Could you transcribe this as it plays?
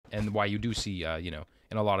and why you do see, you know,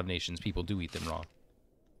 in a lot of nations, people do eat them raw.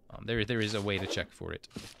 There is a way to check for it.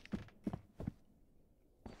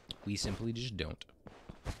 We simply just don't.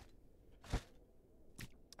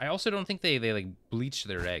 I also don't think they like bleach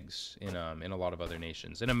their eggs in a lot of other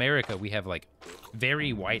nations. In America, we have like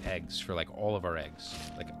very white eggs for like all of our eggs.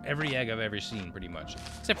 Like every egg I've ever seen, pretty much,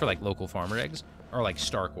 except for like local farmer eggs, are like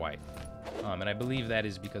stark white. And I believe that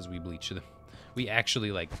is because we bleach them. We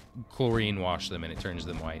actually like chlorine wash them and it turns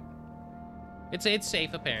them white. It's safe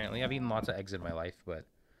apparently. I've eaten lots of eggs in my life, but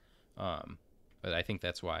I think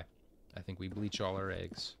that's why. I think we bleach all our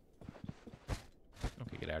eggs.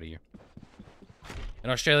 Okay, get out of here. In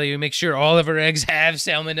Australia, we make sure all of our eggs have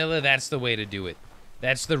salmonella. That's the way to do it.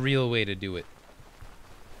 That's the real way to do it.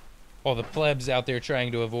 All the plebs out there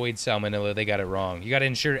trying to avoid salmonella, they got it wrong. You got to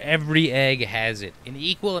ensure every egg has it. An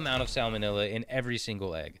equal amount of salmonella in every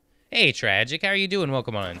single egg. Hey, Tragic. How are you doing?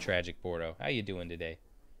 Welcome on, Tragic Porto. How you doing today?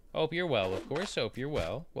 Hope you're well, of course. Hope you're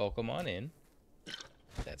well. Welcome on in.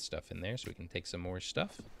 Put that stuff in there so we can take some more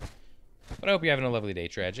stuff. But I hope you're having a lovely day,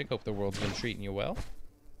 Tragic. Hope the world's been treating you well.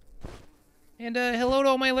 And hello to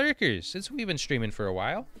all my lurkers, since we've been streaming for a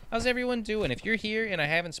while. How's everyone doing? If you're here and I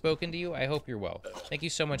haven't spoken to you, I hope you're well. Thank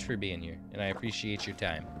you so much for being here, and I appreciate your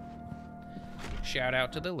time. Shout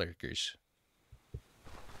out to the lurkers.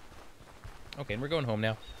 Okay, and we're going home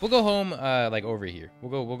now. We'll go home, like over here.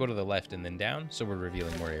 We'll go to the left and then down, so we're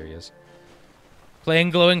revealing more areas.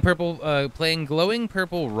 Playing glowing purple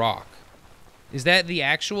rock. Is that the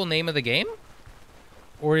actual name of the game?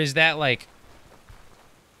 Or is that like...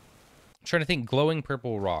 I'm trying to think. Glowing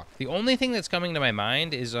purple rock. The only thing that's coming to my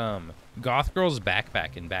mind is Goth Girl's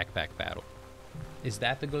backpack in Backpack Battle. Is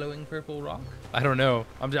that the glowing purple rock? I don't know.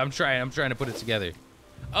 I'm trying to put it together.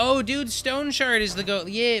 Oh, dude, Stoneshard is the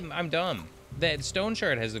yeah, I'm dumb. That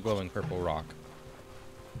Stoneshard has the glowing purple rock.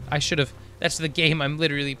 I should have. That's the game I'm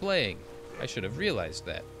literally playing. I should have realized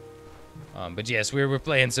that. But yes, we're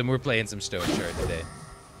playing some Stoneshard today.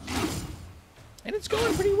 And it's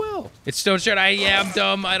going pretty well. It's Stoneshard. Yeah, I'm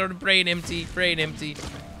dumb. I don't brain empty.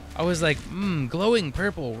 I was like, glowing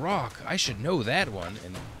purple rock. I should know that one.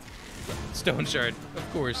 And Stoneshard,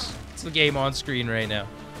 of course. It's the game on screen right now.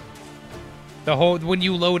 The whole when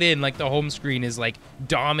you load in, like the home screen is like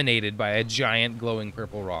dominated by a giant glowing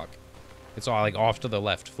purple rock. It's all like off to the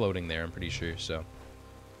left, floating there. I'm pretty sure. So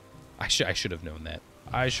I should have known that.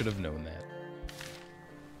 I should have known that.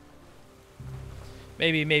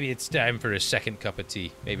 Maybe it's time for a second cup of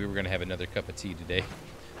tea. Maybe we're gonna have another cup of tea today.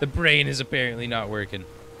 The brain is apparently not working.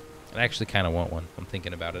 I actually kind of want one. I'm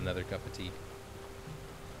thinking about another cup of tea.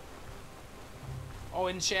 Oh,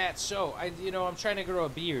 in chat, so I'm trying to grow a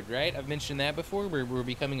beard, right? I've mentioned that before. We're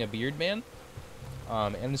becoming a beard man.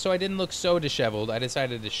 And so I didn't look so disheveled. I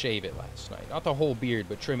decided to shave it last night. Not the whole beard,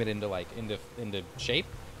 but trim it into shape.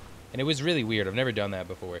 And it was really weird. I've never done that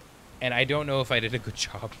before. And I don't know if I did a good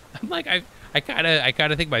job. I'm like, I kind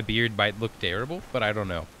of think my beard might look terrible, but I don't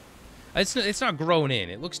know. It's not grown in.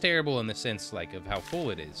 It looks terrible in the sense like of how full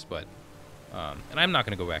it is, but and I'm not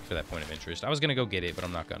gonna go back for that point of interest. I was gonna go get it, but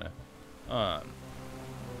I'm not gonna.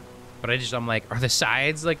 But I'm like, are the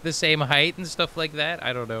sides like the same height and stuff like that?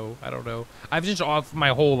 I don't know. I've just off my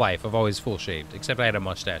whole life. I've always full shaved, except I had a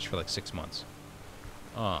mustache for like 6 months.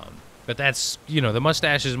 But that's the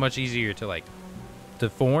mustache is much easier to like to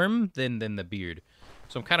form than the beard.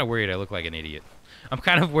 So I'm kind of worried I look like an idiot. I'm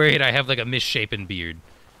kind of worried I have like a misshapen beard.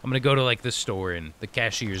 I'm gonna go to like the store and the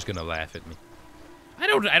cashier's gonna laugh at me. I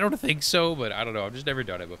don't think so, but I don't know. I've just never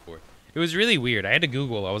done it before. It was really weird. I had to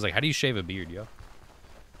Google. I was like, how do you shave a beard, yo?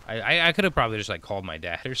 I could have probably just like called my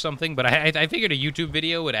dad or something, but I figured a YouTube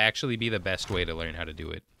video would actually be the best way to learn how to do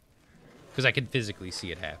it. Because I could physically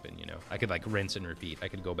see it happen, I could like rinse and repeat. I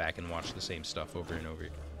could go back and watch the same stuff over and over.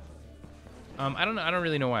 I don't know. I don't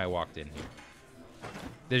really know why I walked in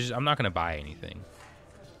here. I'm not gonna buy anything.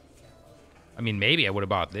 I mean, maybe I would have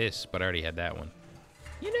bought this, but I already had that one.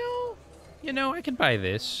 I could buy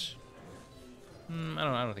this.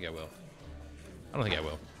 I don't think I will.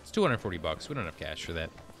 It's 240 bucks. We don't have cash for that.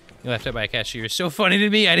 You'll have to buy a cashier. It's so funny to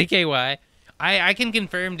me, IDKY. I can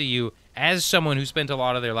confirm to you, as someone who spent a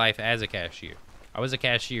lot of their life as a cashier. I was a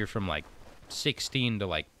cashier from like 16 to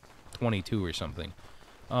like 22 or something.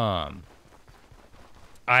 You'll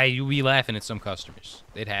be laughing at some customers.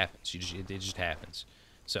 It happens. It just happens.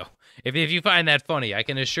 So if you find that funny, I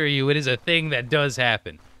can assure you it is a thing that does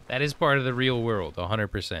happen. That is part of the real world,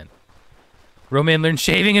 100%. Roman learned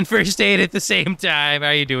shaving and first aid at the same time.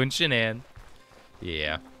 How you doing, Shanann?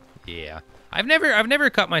 Yeah. I've never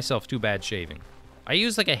cut myself too bad shaving. I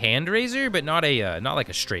use like a hand razor, but not like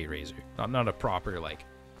a straight razor. Not a proper like,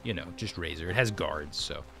 just razor. It has guards,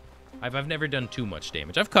 so I've never done too much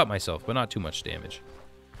damage. I've cut myself, but not too much damage.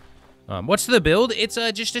 What's the build? It's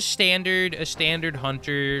just a standard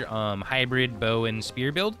hunter hybrid bow and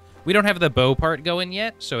spear build. We don't have the bow part going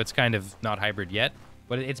yet, so it's kind of not hybrid yet.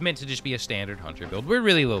 But it's meant to just be a standard hunter build. We're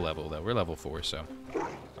really low level, though. We're level 4, so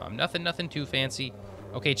nothing too fancy.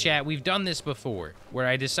 Okay, chat, we've done this before, where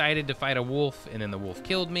I decided to fight a wolf, and then the wolf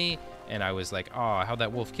killed me, and I was like, oh, how'd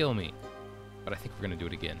that wolf kill me? But I think we're going to do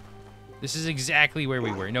it again. This is exactly where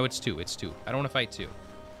we were. No, it's 2. It's 2. I don't want to fight 2.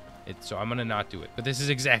 So I'm going to not do it. But this is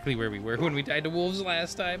exactly where we were when we died to wolves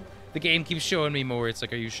last time. The game keeps showing me more. It's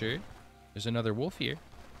like, are you sure? There's another wolf here.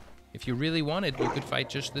 If you really wanted, you could fight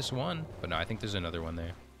just this one. But no, I think there's another one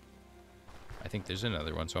there. I think there's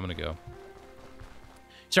another one, so I'm going to go.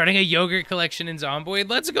 Starting a yogurt collection in Zomboid.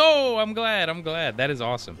 Let's go! I'm glad. That is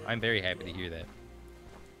awesome. I'm very happy to hear that.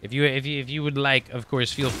 If you would like, of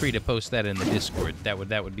course, feel free to post that in the Discord. That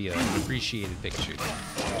would be an appreciated picture.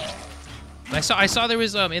 I saw there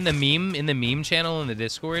was in the meme channel in the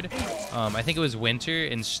Discord. I think it was Winter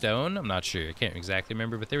and Stone. I'm not sure. I can't exactly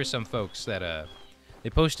remember, but there were some folks that they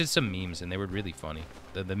posted some memes and they were really funny.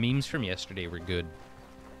 The memes from yesterday were good.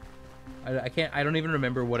 I don't even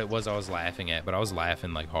remember what it was I was laughing at, but I was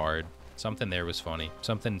laughing like hard. Something there was funny.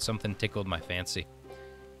 Something tickled my fancy.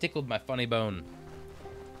 Tickled my funny bone.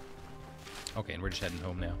 Okay, and we're just heading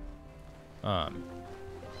home now.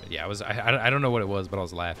 Yeah, I don't know what it was, but I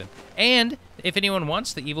was laughing. And if anyone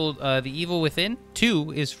wants, the Evil Within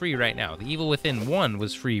 2 is free right now. The Evil Within 1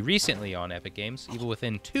 was free recently on Epic Games. Evil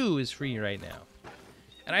Within 2 is free right now.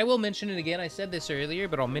 And I will mention it again. I said this earlier,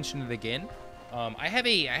 but I'll mention it again. I have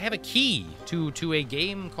a key to a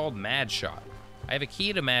game called Mad Shot. I have a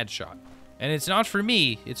key to Mad Shot, and it's not for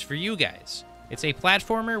me. It's for you guys. It's a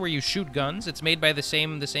platformer where you shoot guns. It's made by the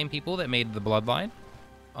same people that made the Bloodline.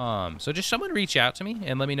 So just someone reach out to me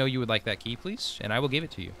and let me know you would like that key, please, and I will give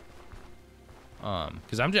it to you.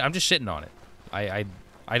 Because I'm just sitting on it. I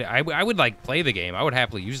would like play the game. I would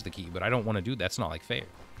happily use the key, but I don't want to do that. That's not like fair.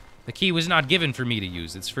 The key was not given for me to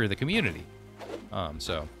use. It's for the community.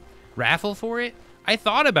 So raffle for it. I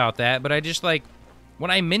thought about that, but I just like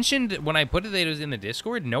when I put it that it was in the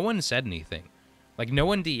Discord, no one said anything. Like no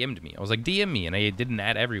one DM'd me. I was like, DM me, and I didn't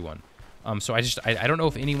add everyone. So I don't know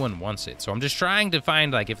if anyone wants it. So I'm just trying to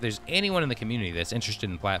find like if there's anyone in the community that's interested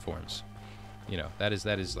in platforms. You know, that is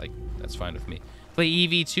like that's fine with me. Play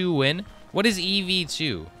EV2 win. What is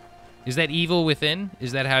EV2? Is that Evil Within?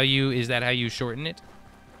 Is that how you shorten it?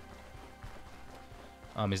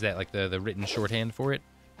 Is that like the written shorthand for it?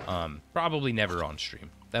 Probably never on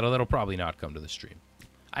stream. That'll probably not come to the stream.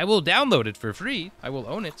 I will download it for free. I will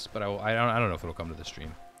own it, but I don't know if it'll come to the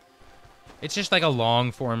stream. It's just like a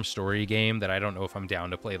long-form story game that I don't know if I'm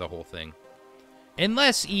down to play the whole thing.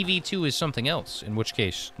 Unless EV2 is something else, in which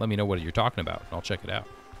case, let me know what you're talking about, and I'll check it out.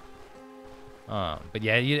 But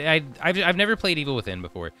yeah, I've never played Evil Within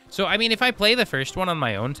before. So, I mean, if I play the first one on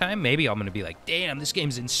my own time, maybe I'm going to be like, damn, this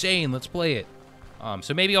game's insane, let's play it.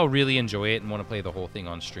 So maybe I'll really enjoy it and want to play the whole thing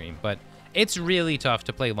on stream. But it's really tough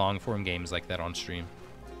to play long-form games like that on stream.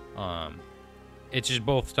 It's just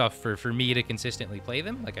both tough for me to consistently play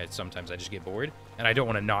them. Like, sometimes I just get bored, and I don't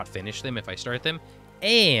want to not finish them if I start them.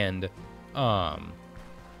 And,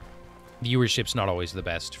 viewership's not always the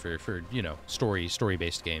best for you know,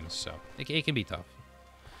 story-based games, so it can be tough.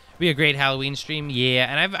 Be a great Halloween stream,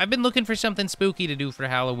 yeah, and I've been looking for something spooky to do for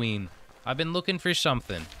Halloween. I've been looking for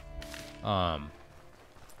something.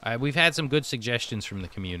 We've had some good suggestions from the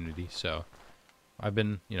community, so I've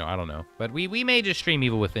been, you know, I don't know. But we may just stream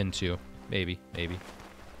Evil Within 2. Maybe.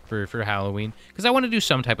 For Halloween. Because I want to do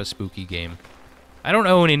some type of spooky game. I don't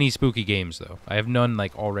own any spooky games, though. I have none,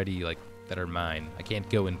 like, already, like, that are mine. I can't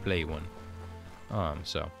go and play one.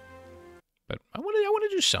 So. But I want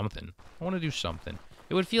to do something. I want to do something.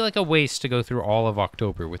 It would feel like a waste to go through all of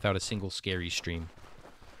October without a single scary stream.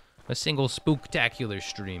 A single spooktacular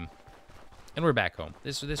stream. And we're back home.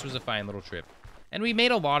 This was a fine little trip. And we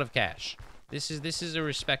made a lot of cash. This is a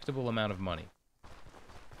respectable amount of money.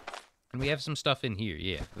 And we have some stuff in here,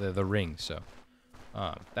 yeah, the ring, so.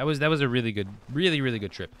 That was a really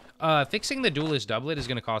good trip. Fixing the Duelist doublet is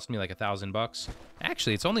gonna cost me like $1,000.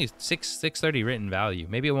 Actually, it's only $630 written value.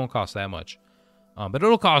 Maybe it won't cost that much. But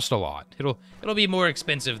it'll cost a lot. It'll be more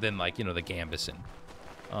expensive than, like, you know, the Gambison.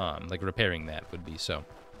 Like repairing that would be, so.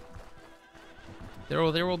 There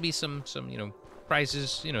will be some you know,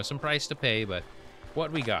 prices, you know, some price to pay, but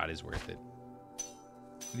what we got is worth it.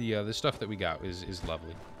 The stuff that we got is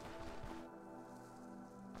lovely.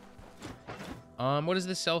 What does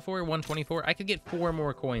this sell for? 124. I could get 4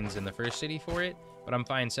 more coins in the first city for it, but I'm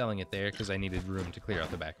fine selling it there because I needed room to clear out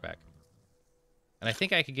the backpack. And I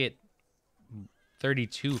think I could get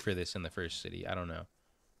 32 for this in the first city. I don't know.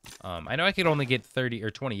 I know I could only get 30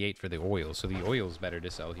 or 28 for the oil, so the oil's better to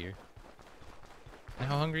sell here. And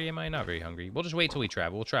how hungry am I? Not very hungry. We'll just wait till we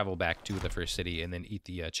travel. We'll travel back to the first city and then eat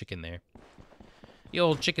the chicken there. The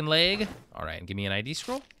old chicken leg. All right, and give me an ID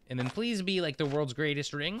scroll. And then please be like the world's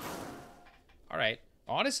greatest ring. All right.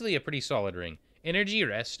 Honestly, a pretty solid ring. Energy,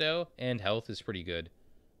 resto, and health is pretty good.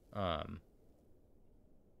 I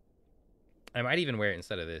might even wear it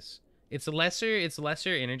instead of this. It's lesser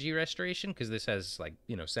energy restoration because this has like,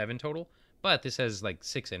 7 total, but this has like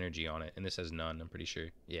 6 energy on it and this has none, I'm pretty sure.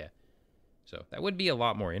 Yeah. So that would be a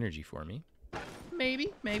lot more energy for me.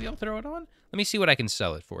 Maybe I'll throw it on. Let me see what I can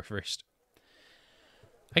sell it for first.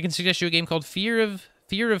 I can suggest you a game called Fear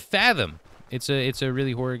of Fathom. It's a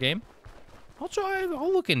really horror game.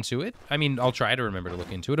 I'll look into it. I mean, I'll try to remember to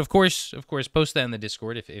look into it. Of course, post that in the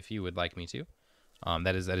Discord if you would like me to.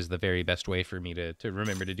 That is the very best way for me to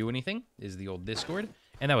remember to do anything, is the old Discord.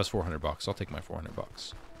 And that was $400. I'll take my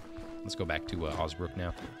 $400. Let's go back to Osbrook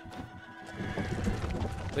now.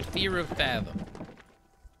 But Fear of Fathom.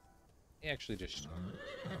 Actually, just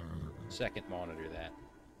second monitor that.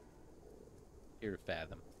 Fear of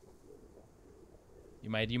Fathom. You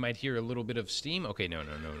might hear a little bit of steam. Okay,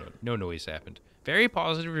 no noise happened. Very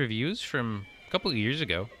positive reviews from a couple of years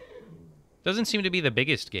ago. Doesn't seem to be the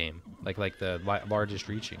biggest game, like the largest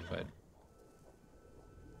reaching, but...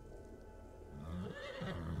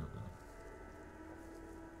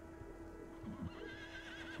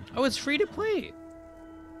 Oh, it's free to play.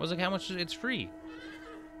 I was like, how much? It's free.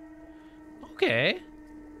 Okay.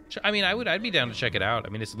 I mean, I'd be down to check it out. I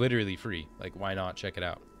mean, it's literally free. Like, why not check it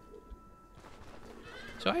out?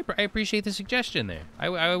 So I appreciate the suggestion there.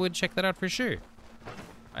 I would check that out for sure.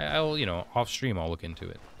 I'll, off stream, I'll look into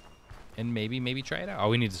it. And maybe try it out. Oh,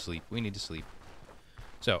 we need to sleep.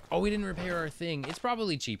 So, we didn't repair our thing. It's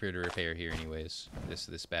probably cheaper to repair here anyways.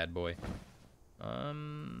 This bad boy.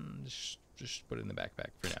 Just put it in the backpack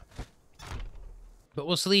for now. But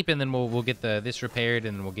we'll sleep and then we'll get this repaired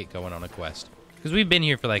and then we'll get going on a quest. Because we've been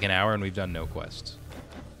here for like an hour and we've done no quests.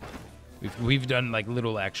 We've done like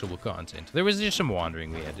little actual content. There was just some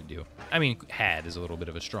wandering we had to do. I mean, had is a little bit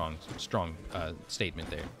of a strong statement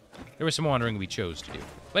there. There was some wandering we chose to do,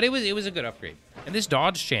 but it was a good upgrade. And this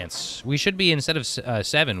dodge chance, we should be, instead of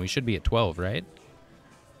 7, we should be at 12, right?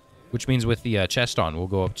 Which means with the chest on, we'll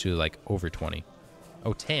go up to like over 20.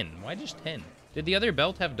 Oh, 10. Why just 10? Did the other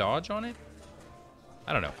belt have dodge on it?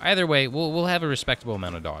 I don't know. Either way, we'll have a respectable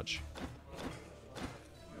amount of dodge.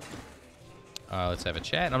 Let's have a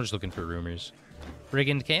chat. I'm just looking for rumors.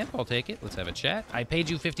 Brigand camp, I'll take it. Let's have a chat. I paid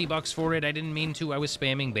you $50 for it. I didn't mean to. I was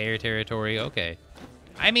spamming bear territory. Okay.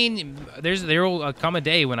 I mean, there will come a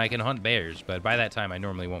day when I can hunt bears, but by that time I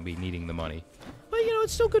normally won't be needing the money. But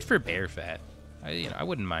it's still good for bear fat. I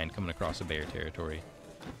wouldn't mind coming across a bear territory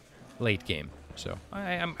late game. So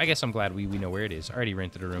I guess I'm glad we know where it is. I already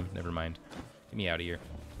rented a room. Never mind. Get me out of here.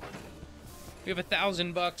 We have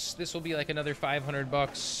 $1,000. This will be like another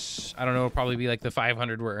 $500. I don't know. It'll probably be like the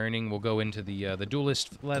 500 we're earning. We'll go into the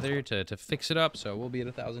duelist leather to fix it up. So we'll be at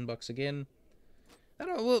 $1,000 again. I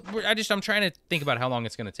don't know. I'm trying to think about how long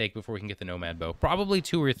it's gonna take before we can get the nomad bow. Probably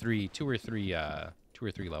two or three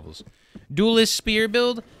levels. Duelist spear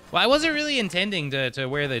build. Well, I wasn't really intending to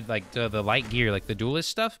wear the light gear like the duelist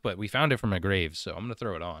stuff, but we found it from a grave, so I'm gonna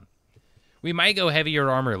throw it on. We might go heavier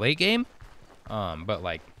armor late game, but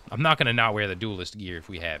like I'm not gonna not wear the duelist gear if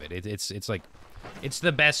we have it. It's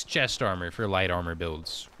the best chest armor for light armor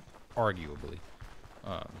builds, arguably.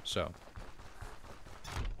 So.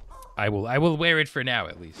 I will wear it for now,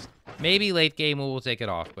 at least. Maybe late game we'll take it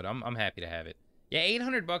off, but I'm happy to have it. Yeah,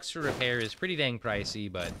 $800 for repair is pretty dang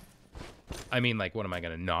pricey, but I mean, like, what am I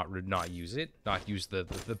gonna not use it? Not use the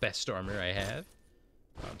best armor I have?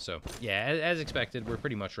 So yeah, as expected, we're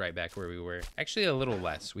pretty much right back where we were. Actually, a little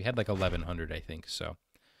less. We had like 1,100, I think. So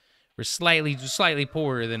we're slightly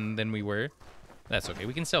poorer than we were. That's okay.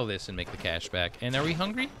 We can sell this and make the cash back. And are we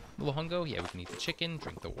hungry? A little hungo? Yeah, we can eat the chicken,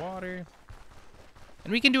 drink the water.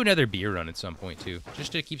 And we can do another beer run at some point, too,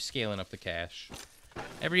 just to keep scaling up the cash.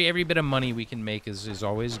 Every bit of money we can make is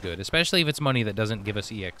always good, especially if it's money that doesn't give us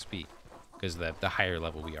EXP. Because the higher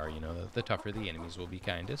level we are, the tougher the enemies will be,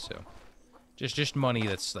 kinda, so... Just money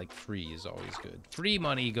that's, like, free is always good. Free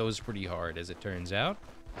money goes pretty hard, as it turns out.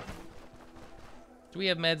 Do we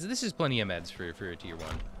have meds? This is plenty of meds for a tier 1.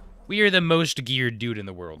 We are the most geared dude in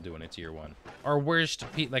the world doing a tier 1. Our worst,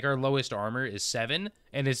 like our lowest armor is 7,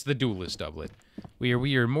 and it's the duelist doublet. We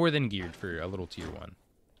are more than geared for a little tier 1.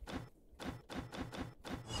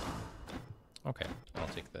 Okay, I'll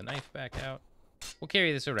take the knife back out. We'll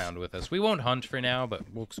carry this around with us. We won't hunt for now, but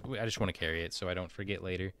I just want to carry it so I don't forget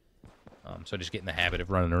later. So I just get in the habit of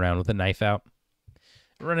running around with a knife out.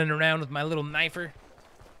 Running around with my little knifer.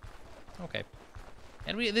 Okay.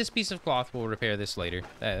 And this piece of cloth, we'll repair this later.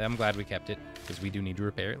 I'm glad we kept it, because we do need to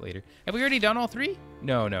repair it later. Have we already done all 3?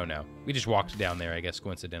 No. We just walked down there, I guess,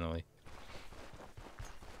 coincidentally.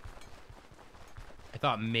 I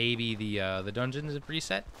thought maybe the dungeons had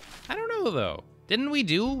reset. I don't know, though. Didn't we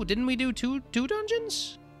do two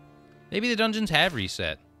dungeons? Maybe the dungeons have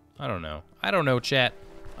reset. I don't know, chat.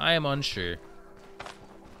 I am unsure.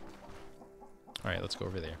 All right, let's go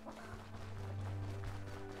over there.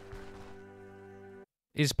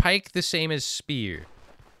 Is pike the same as spear?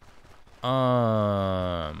 So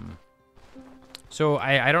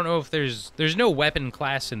I don't know if there's no weapon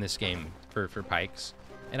class in this game for pikes.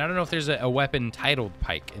 And I don't know if there's a weapon titled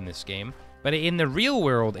pike in this game. But in the real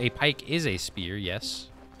world, a pike is a spear, yes.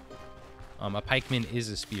 A pikeman is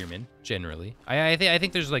a spearman, generally. I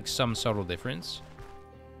think there's, like, some subtle difference.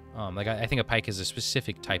 Like, I think a pike is a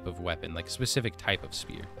specific type of weapon, like a specific type of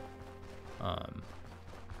spear.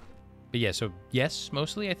 But yeah, so yes,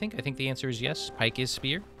 mostly, I think. I think the answer is yes. Pike is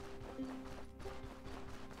spear.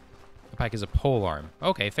 A pike is a polearm.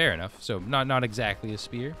 Okay, fair enough. So not exactly a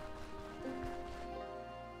spear.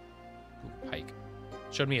 Ooh, pike.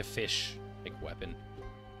 Showed me a fish. Pike weapon.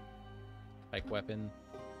 Pike weapon.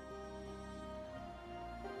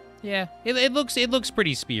 Yeah, it looks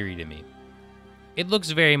pretty speary to me. It looks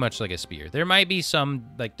very much like a spear. There might be some,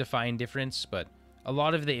 like, defined difference, but a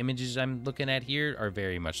lot of the images I'm looking at here are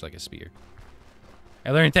very much like a spear.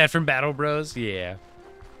 I learned that from Battle Bros. Yeah.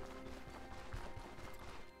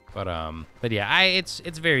 But yeah, it's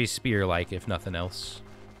very spear-like, if nothing else.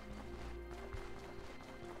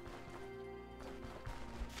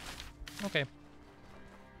 Okay.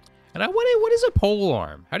 And what is a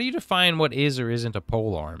polearm? How do you define what is or isn't a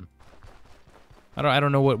polearm? I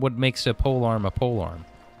don't know what makes a polearm a polearm.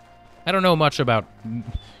 I don't know much about,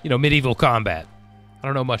 you know, medieval combat. I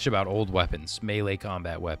don't know much about old weapons, melee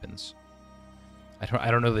combat weapons.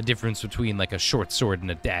 I don't know the difference between, like, a short sword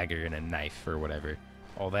and a dagger and a knife or whatever.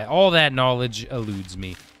 All that knowledge eludes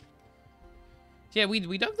me. Yeah,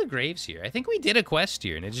 we dug the graves here. I think we did a quest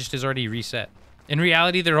here, and it just is already reset. In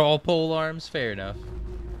reality, they're all polearms. Fair enough.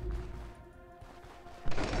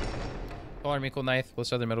 Polearm equal knife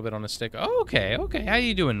plus other metal bit on a stick. Oh, okay. How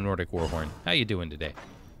you doing, Nordic Warhorn? How you doing today?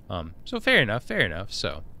 So fair enough.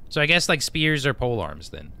 So I guess, like, spears are polearms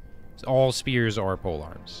then. All spears are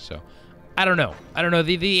polearms. So I don't know.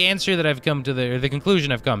 The answer that I've come to, the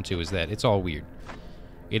conclusion I've come to, is that it's all weird.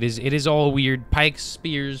 It is all weird. Pikes,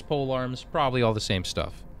 spears, polearms, probably all the same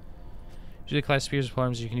stuff. Usually class spears,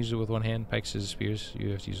 polearms, you can use it with one hand. Pikes is spears, you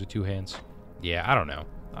have to use with 2 hands. Yeah, I don't know.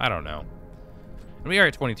 And we are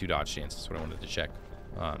at 22 dodge chance. That's what I wanted to check.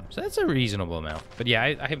 So that's a reasonable amount. But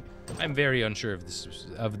yeah, I'm very unsure of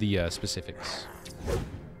the specifics.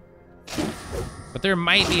 But there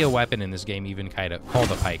might be a weapon in this game even kind of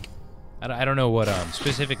called a pike. I don't know what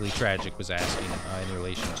specifically Tragic was asking in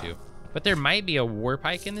relation to. But there might be a war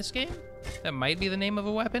pike in this game. That might be the name of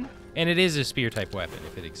a weapon. And it is a spear type weapon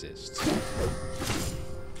if it exists.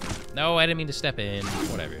 No, I didn't mean to step in.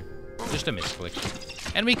 Whatever. Just a misclick.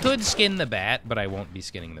 And we could skin the bat, but I won't be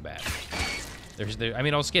skinning the bat. I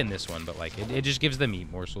mean, I'll skin this one, but, like, it just gives them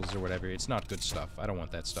meat morsels or whatever. It's not good stuff. I don't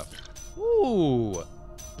want that stuff. Ooh.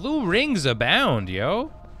 Blue rings abound,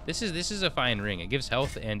 yo. This is a fine ring. It gives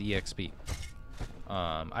health and EXP.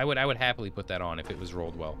 I would happily put that on if it was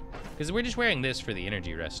rolled well. Because we're just wearing this for the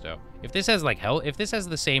energy resto. If this has, like, health, if this has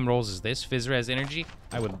the same rolls as this, Fizz-Res energy,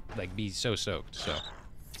 I would, like, be so soaked, so.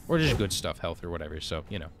 Or just good stuff, health or whatever, so,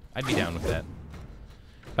 you know. I'd be down with that.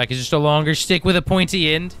 Like, it's just a longer stick with a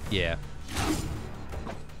pointy end? Yeah.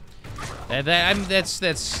 I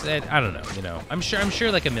don't know, you know. I'm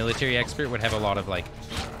sure, like, a military expert would have a lot of, like,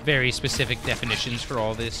 very specific definitions for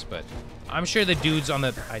all this, but I'm sure the dudes on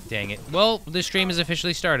the... dang it. Well, the stream has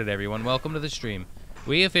officially started, everyone. Welcome to the stream.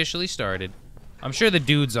 We officially started. I'm sure the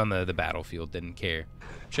dudes on the battlefield didn't care.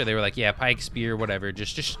 I'm sure they were like, yeah, pike, spear, whatever.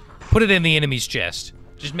 Just put it in the enemy's chest.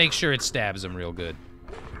 Just make sure it stabs them real good.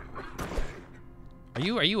 Are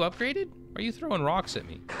you upgraded? Are you throwing rocks at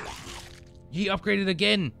me? He upgraded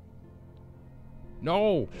again.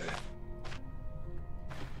 No.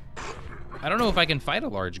 I don't know if I can fight a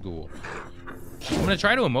large ghoul. I'm gonna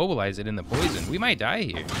try to immobilize it in the poison. We might die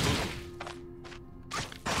here.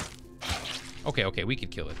 Okay, we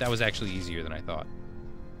could kill it. That was actually easier than I thought.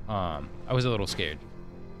 I was a little scared.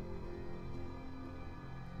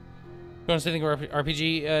 Don't think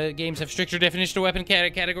RPG games have stricter definition of weapon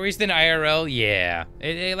categories than IRL? Yeah.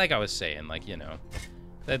 Like I was saying, like, you know,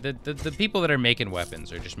 the people that are making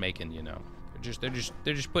weapons are just making, you know, They're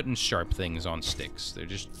just putting sharp things on sticks. They're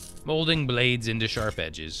just molding blades into sharp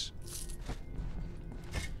edges.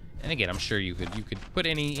 And again, I'm sure you could put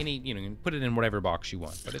any you know, put it in whatever box you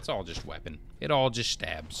want, but it's all just weapon. It all just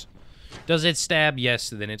stabs. Does it stab?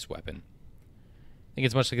 Yes, then it's weapon. I think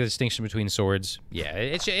it's much like a distinction between swords.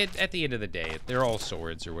 Yeah, at the end of the day, they're all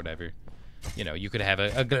swords or whatever. You know, you could have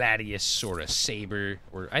a gladius or a saber,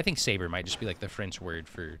 or I think saber might just be like the French word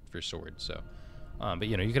for sword. So, but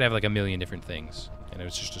you know, you could have like a million different things, and it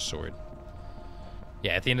was just a sword.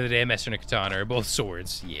 Yeah, at the end of the day, a messer and a katana are both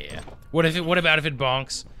swords. Yeah. What about if it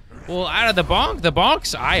bonks? Well, out of the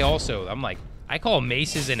bonks, I call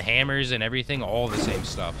maces and hammers and everything all the same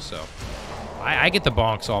stuff, so I get the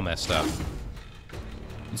bonks all messed up.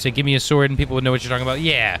 You say, give me a sword, and people would know what you're talking about?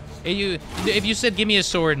 Yeah. If you said, give me a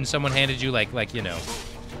sword, and someone handed you, like you know,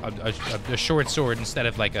 a short sword instead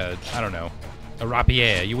of, like, I don't know, a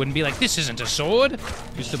rapier, you wouldn't be like, this isn't a sword.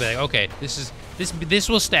 You'd still be like, okay, this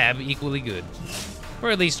will stab equally good. Or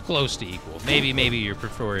at least close to equal. Maybe your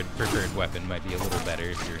preferred weapon might be a little better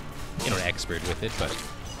if you're, you know, an expert with it, but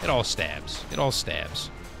it all stabs. It all stabs.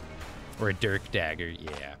 Or a dirk dagger,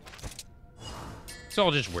 yeah. It's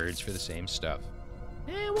all just words for the same stuff.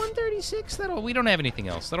 136, we don't have anything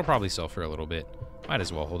else. That'll probably sell for a little bit. Might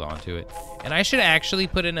as well hold on to it. And I should actually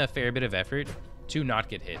put in a fair bit of effort to not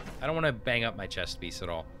get hit. I don't want to bang up my chest piece at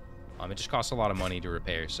all. It just costs a lot of money to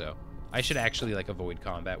repair, so I should actually, like, avoid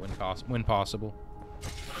combat when possible.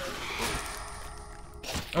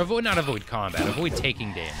 Or not avoid combat, avoid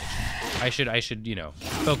taking damage. I should, you know,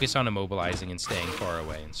 focus on immobilizing and staying far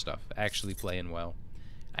away and stuff. Actually playing well.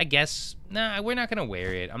 I guess, nah, we're not gonna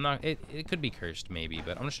wear it. It could be cursed maybe,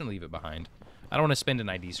 but I'm just gonna leave it behind. I don't want to spend an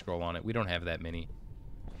ID scroll on it. We don't have that many.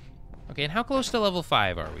 Okay, and how close to level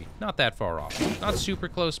 5 are we? Not that far off. Not super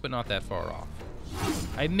close, but not that far off.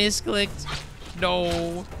 I misclicked.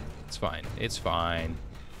 No. It's fine. It's fine.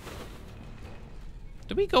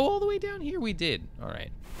 Did we go all the way down here? We did. All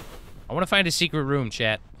right. I want to find a secret room,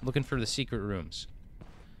 chat. Looking for the secret rooms.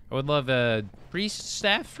 I would love a priest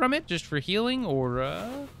staff from it, just for healing, or,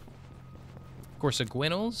 of course, a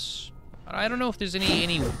Gwinnels. I don't know if there's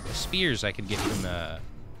any spears I could get from a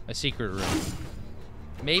secret room.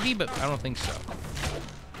 Maybe, but I don't think so.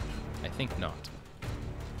 I think not.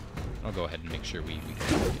 I'll go ahead and make sure we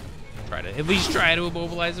try to, at least try to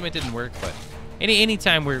immobilize them. It didn't work, but any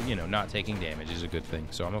time we're, you know, not taking damage is a good thing,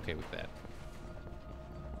 so I'm okay with that.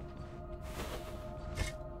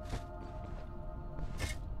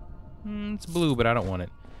 It's blue, but I don't want it.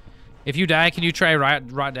 If you die, can you try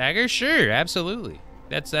Rot Dagger? Sure, absolutely.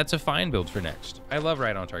 That's a fine build for next. I love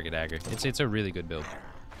Right on Target Dagger. It's a really good build.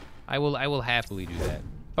 I will happily do that.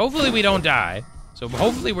 Hopefully we don't die. So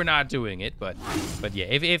hopefully we're not doing it, but yeah,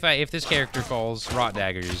 if this character falls, Rot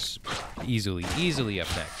Dagger is easily up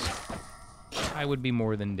next. I would be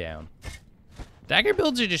more than down. Dagger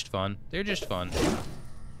builds are just fun. They're just fun.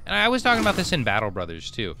 And I was talking about this in Battle Brothers,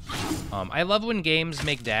 too. I love when games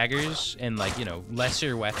make daggers and, like, you know,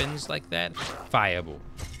 lesser weapons like that viable.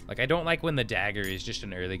 Like, I don't like when the dagger is just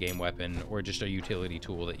an early game weapon or just a utility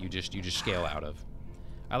tool that you just scale out of.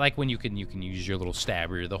 I like when you can use your little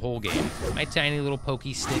stabber the whole game. My tiny little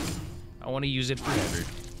pokey stick. I want to use it forever.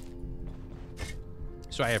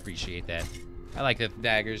 So I appreciate that. I like that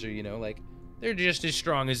daggers are, you know, like, they're just as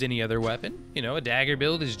strong as any other weapon. You know, a dagger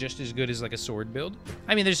build is just as good as, like, a sword build.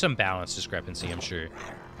 I mean, there's some balance discrepancy, I'm sure.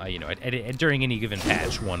 You know, during any given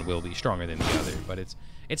patch, one will be stronger than the other. But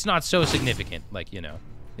it's not so significant. Like, you know,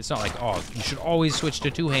 it's not like, oh, you should always switch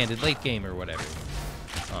to two-handed late game or whatever.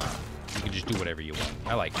 You can just do whatever you want.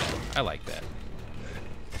 I like that. I like that.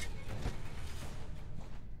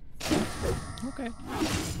 Okay.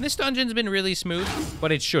 This dungeon's been really smooth,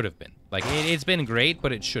 but it should have been. Like, it's been great,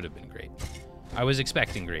 but it should have been great. I was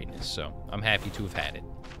expecting greatness, so I'm happy to have had it.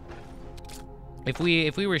 If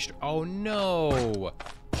we were, oh no!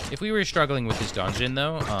 If we were struggling with this dungeon,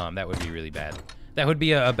 though, that would be really bad. That would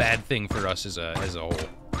be a bad thing for us as a whole.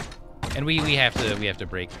 And we have to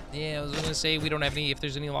break. Yeah, I was gonna say we don't have any. If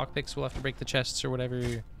there's any lockpicks, we'll have to break the chests or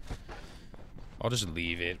whatever. I'll just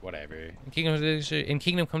leave it, whatever. In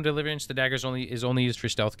Kingdom Come Deliverance, the dagger is only used for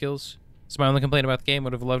stealth kills. It's my only complaint about the game.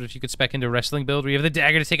 Would have loved if you could spec into a wrestling build where you have the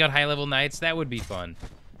dagger to take out high-level knights. That would be fun.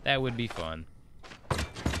 That would be fun.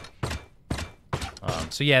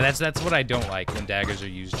 So yeah, that's what I don't like when daggers are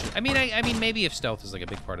used. I mean, maybe if stealth is like a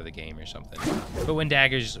big part of the game or something. But when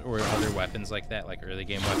daggers or other weapons like that, like early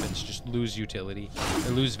game weapons, just lose utility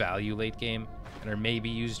or lose value late game and are maybe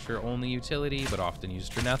used for only utility, but often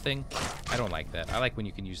used for nothing, I don't like that. I like when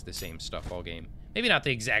you can use the same stuff all game. Maybe not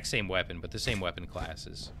the exact same weapon, but the same weapon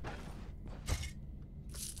classes.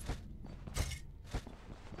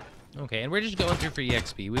 Okay, and we're just going through for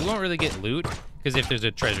EXP. We won't really get loot, because if there's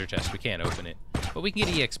a treasure chest, we can't open it. But we can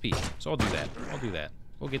get EXP, so I'll do that. I'll do that.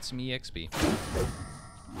 We'll get some EXP.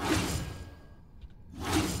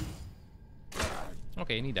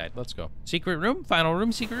 Okay, and he died. Let's go. Secret room? Final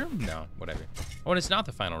room? Secret room? No, whatever. Oh, and it's not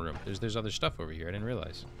the final room. There's other stuff over here. I didn't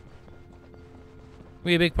realize.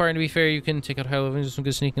 We a big part, and to be fair, you can take out high level, some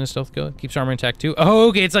good sneaking and stealth go. Keeps armor intact too. Oh,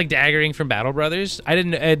 okay, it's like daggering from Battle Brothers. I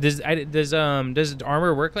didn't. Does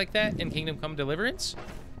armor work like that in Kingdom Come Deliverance,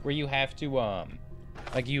 where you have to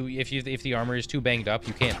like if the armor is too banged up,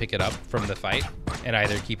 you can't pick it up from the fight and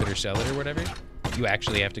either keep it or sell it or whatever. You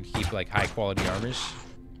actually have to keep like high quality armors.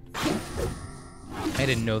 I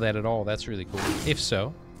didn't know that at all. That's really cool. If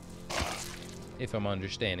so, if I'm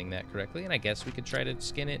understanding that correctly, and I guess we could try to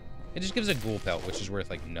skin it. It just gives a ghoul pelt, which is worth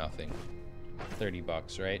like nothing. 30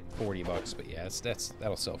 bucks, right? 40 bucks, but yeah,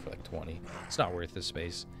 that'll sell for like 20. It's not worth the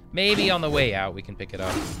space. Maybe on the way out we can pick it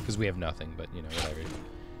up because we have nothing, but you know, whatever.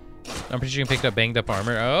 I'm pretty sure you can pick up banged up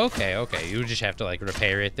armor. Oh, okay. You just have to like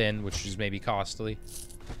repair it then, which is maybe costly.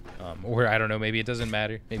 Or I don't know, maybe it doesn't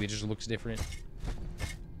matter. Maybe it just looks different.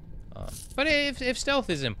 But if stealth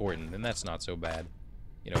is important, then that's not so bad.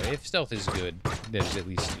 You know, if stealth is good, there's at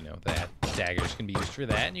least, you know, that. Daggers can be used for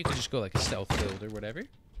that, and you can just go like a stealth build or whatever.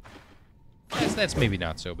 That's maybe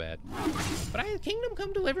not so bad. But Kingdom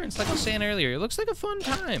Come Deliverance, like I was saying earlier, it looks like a fun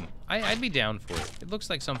time. I'd be down for it. It looks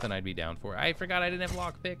like something I'd be down for. I forgot I didn't have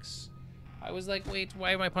lockpicks. I was like, wait,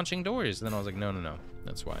 why am I punching doors? And then I was like, no.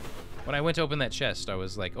 That's why. When I went to open that chest, I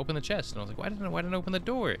was like, open the chest. And I was like, why didn't I open the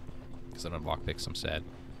door? Because I don't have lockpicks, I'm sad.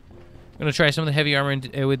 I'm gonna try some of the heavy armor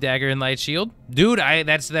with dagger and light shield. Dude,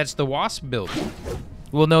 that's the wasp build.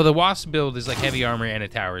 Well, no, the wasp build is like heavy armor and a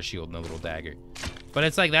tower shield and a little dagger. But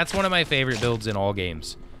it's like, that's one of my favorite builds in all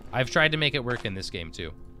games. I've tried to make it work in this game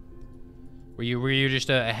too. Where you're just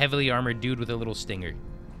a heavily armored dude with a little stinger.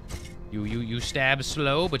 You stab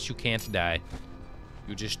slow, but you can't die.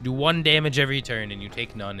 You just do 1 damage every turn and you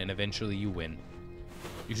take none, and eventually you win.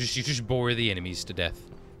 You just bore the enemies to death.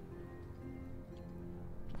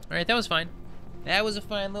 Alright, that was fine. That was a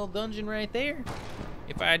fine little dungeon right there.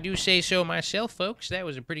 If I do say so myself, folks, that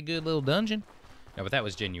was a pretty good little dungeon. No, but that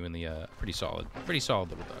was genuinely pretty solid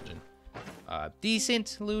little dungeon.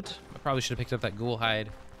 Decent loot. I probably should have picked up that ghoul hide.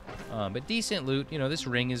 But decent loot. You know, this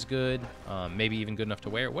ring is good. Maybe even good enough to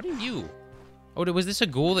wear. What are you? Oh, was this a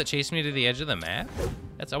ghoul that chased me to the edge of the map?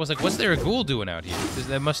 I was like, what's there a ghoul doing out here? Because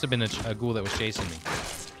that must have been a ghoul that was chasing me.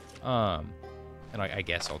 And I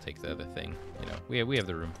guess I'll take the other thing. You know, we have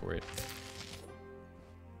the room for it.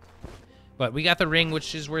 But we got the ring,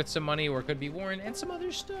 which is worth some money, or could be worn, and some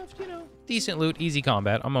other stuff, you know. Decent loot, easy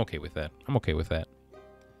combat. I'm okay with that.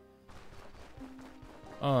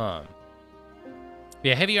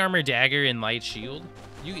 Yeah, heavy armor, dagger, and light shield.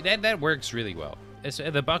 That works really well. It's,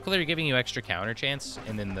 the buckler giving you extra counter chance,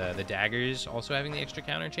 and then the daggers also having the extra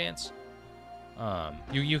counter chance.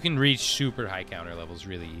 You can reach super high counter levels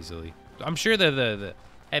really easily. I'm sure the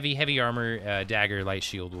heavy armor, dagger, light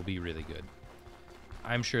shield will be really good.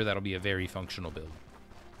 I'm sure that'll be a very functional build.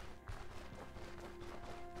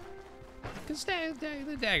 Because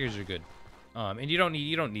the daggers are good. And you don't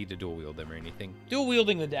need to dual wield them or anything. Dual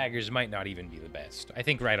wielding the daggers might not even be the best. I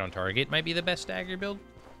think right on target might be the best dagger build.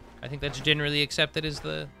 I think that's generally accepted as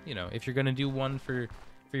the, you know, if you're gonna do one for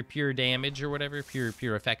pure damage or whatever,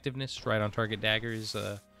 pure effectiveness, right on target dagger is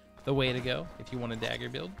the way to go if you want a dagger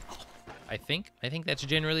build. I think that's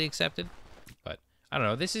generally accepted. But I don't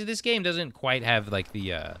know. This game doesn't quite have like the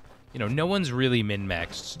you know, no one's really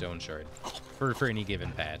min-maxed Stoneshard for any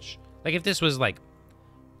given patch. Like if this was like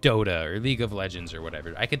Dota or League of Legends or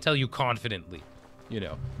whatever, I could tell you confidently, you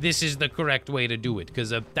know, this is the correct way to do it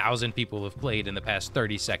because 1,000 people have played in the past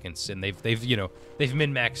 30 seconds and they've you know, they've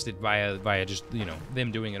min-maxed it via just, you know,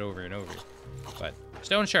 them doing it over and over. But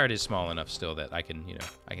Stoneshard is small enough still that I can, you know,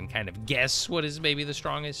 I can kind of guess what is maybe the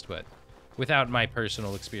strongest, but without my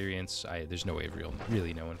personal experience, there's no way of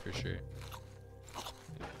really knowing for sure.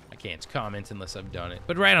 I can't comment unless I've done it.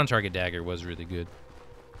 But right on target dagger was really good.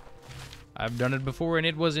 I've done it before and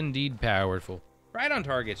it was indeed powerful. Right on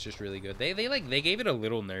target's just really good. They gave it a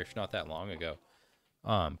little nerf not that long ago.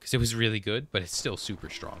 Because it was really good, but it's still super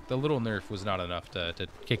strong. The little nerf was not enough to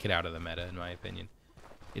kick it out of the meta, in my opinion.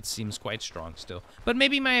 It seems quite strong still. But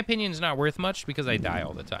maybe my opinion's not worth much because I die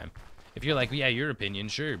all the time. If you're like, yeah, your opinion,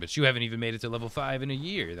 sure, but you haven't even made it to level 5 in a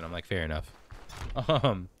year, then I'm like, fair enough.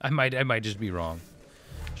 I might just be wrong.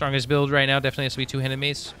 Strongest build right now definitely has to be two-handed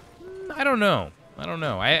mace. I don't know.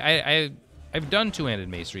 I've done two-handed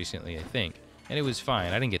mace recently, I think, and it was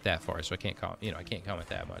fine. I didn't get that far, so I can't comment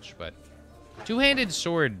that much. But two-handed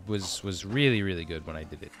sword was really, really good when I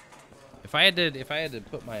did it. If I had to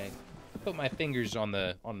put my fingers on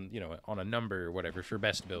on a number or whatever for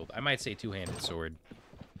best build, I might say two-handed sword.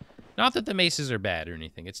 Not that the maces are bad or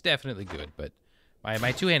anything. It's definitely good, but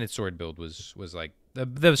my two-handed sword build was like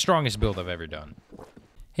the strongest build I've ever done.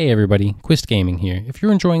 Hey everybody, Quist Gaming here. If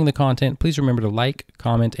you're enjoying the content, please remember to like,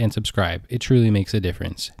 comment, and subscribe. It truly makes a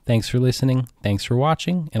difference. Thanks for listening, thanks for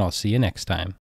watching, and I'll see you next time.